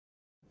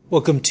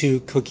Welcome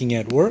to Cooking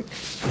at Work,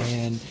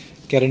 and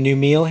got a new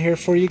meal here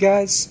for you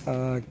guys.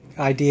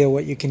 Idea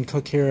what you can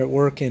cook here at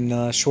work in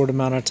a short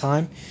amount of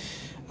time.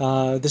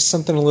 This is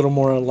something a little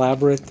more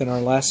elaborate than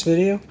our last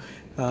video.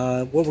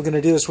 What we're going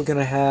to do is we're going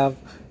to have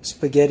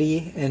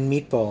spaghetti and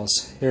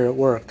meatballs here at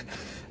work.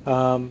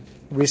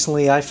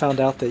 Recently I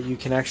found out that you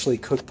can actually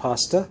cook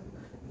pasta,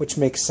 which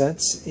makes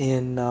sense,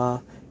 in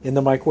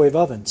the microwave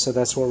oven. So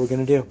that's what we're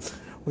going to do.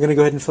 We're going to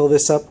go ahead and fill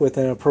this up with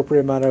an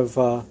appropriate amount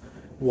of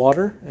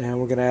water, and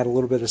we're going to add a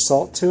little bit of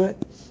salt to it.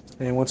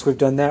 And once we've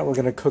done that, we're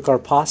going to cook our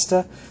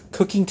pasta.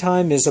 Cooking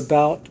time is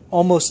about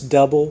almost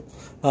double,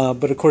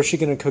 but of course you're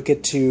going to cook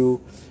it to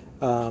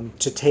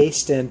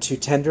taste and to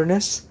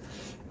tenderness.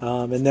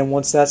 And then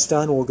once that's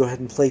done, we'll go ahead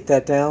and plate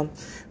that down.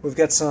 We've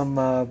got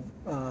some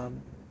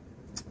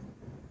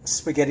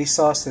spaghetti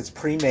sauce that's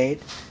pre-made.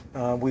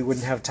 We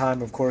wouldn't have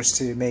time, of course,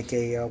 to make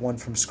a one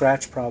from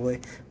scratch probably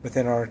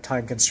within our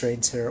time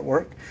constraints here at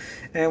work.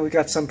 And we've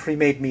got some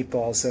pre-made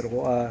meatballs that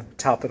will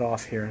top it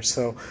off here.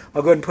 So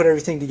I'll go ahead and put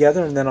everything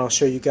together, and then I'll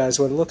show you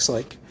guys what it looks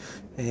like.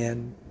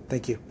 And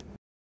thank you.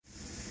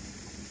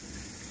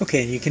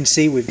 Okay, and you can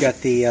see we've got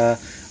the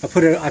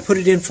I put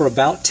it in for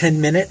about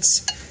 10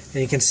 minutes,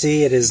 and you can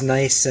see it is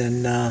nice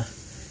and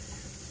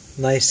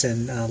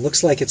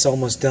looks like it's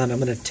almost done. I'm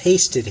going to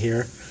taste it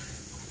here.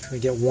 Let me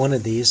get one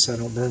of these so I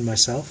don't burn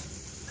myself.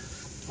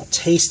 I'll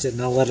taste it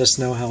and I'll let us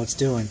know how it's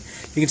doing.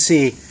 You can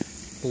see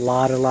a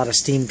lot of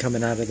steam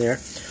coming out of there.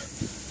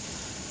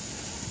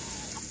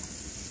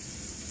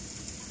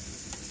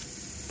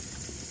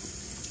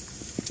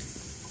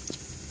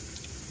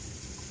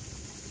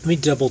 Let me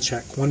double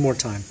check one more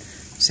time.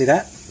 See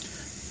that?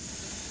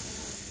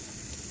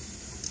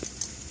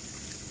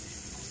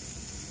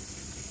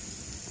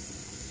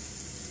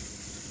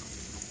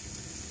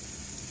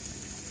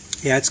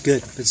 Yeah, it's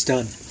good. It's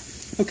done.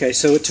 Okay,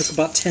 so it took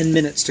about 10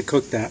 minutes to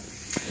cook that.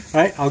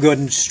 Alright, I'll go ahead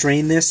and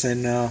strain this,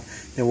 and then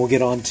we'll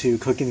get on to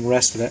cooking the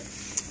rest of it.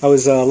 I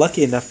was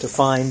lucky enough to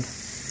find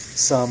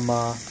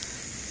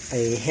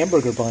a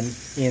hamburger bun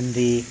in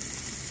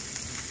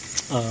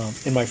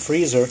my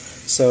freezer,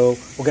 so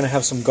we're going to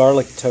have some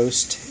garlic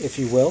toast, if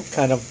you will,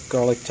 kind of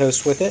garlic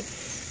toast with it.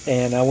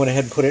 And I went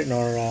ahead and put it in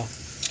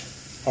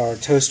our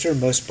toaster.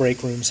 Most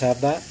break rooms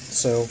have that,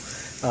 so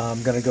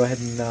I'm going to go ahead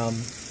and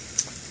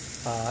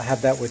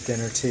have that with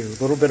dinner too.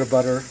 A little bit of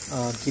butter,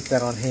 keep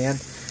that on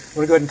hand. I'm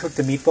going to go ahead and cook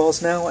the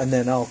meatballs now, and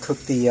then I'll cook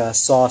the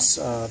sauce.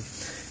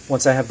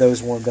 Once I have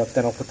those warmed up,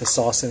 then I'll put the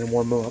sauce in and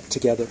warm them up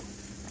together.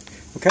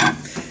 Okay?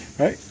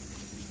 All right.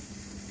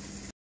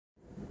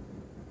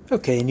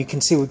 Okay, and you can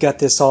see we've got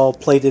this all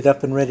plated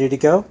up and ready to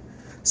go.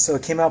 So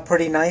it came out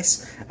pretty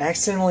nice. I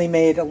accidentally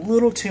made a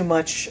little too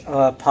much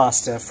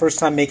pasta. First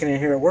time making it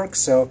here at work,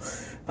 so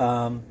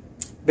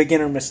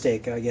beginner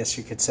mistake, I guess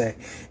you could say.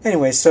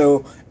 Anyway,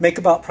 so make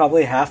about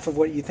probably half of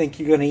what you think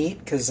you're going to eat,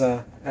 because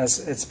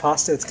as it's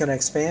pasta, it's going to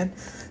expand.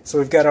 So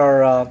we've got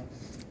our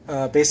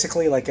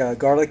basically like a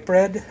garlic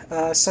bread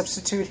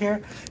substitute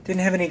here. Didn't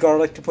have any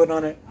garlic to put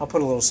on it. I'll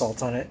put a little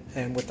salt on it,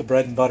 and with the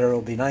bread and butter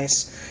it'll be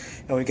nice.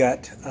 And we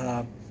got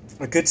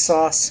a good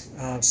sauce,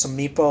 some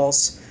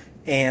meatballs,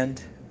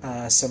 and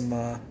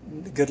some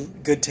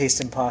good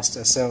tasting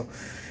pasta. So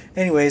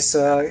anyways,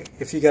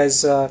 if you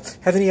guys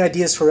have any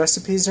ideas for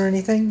recipes or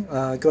anything,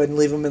 go ahead and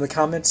leave them in the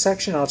comments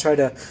section. I'll try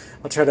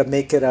to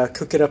make it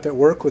cook it up at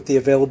work with the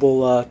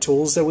available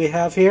tools that we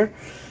have here.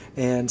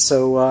 And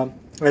so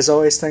as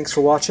always, thanks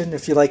for watching.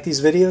 If you like these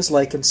videos,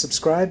 like and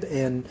subscribe,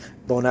 and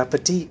bon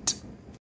appetit.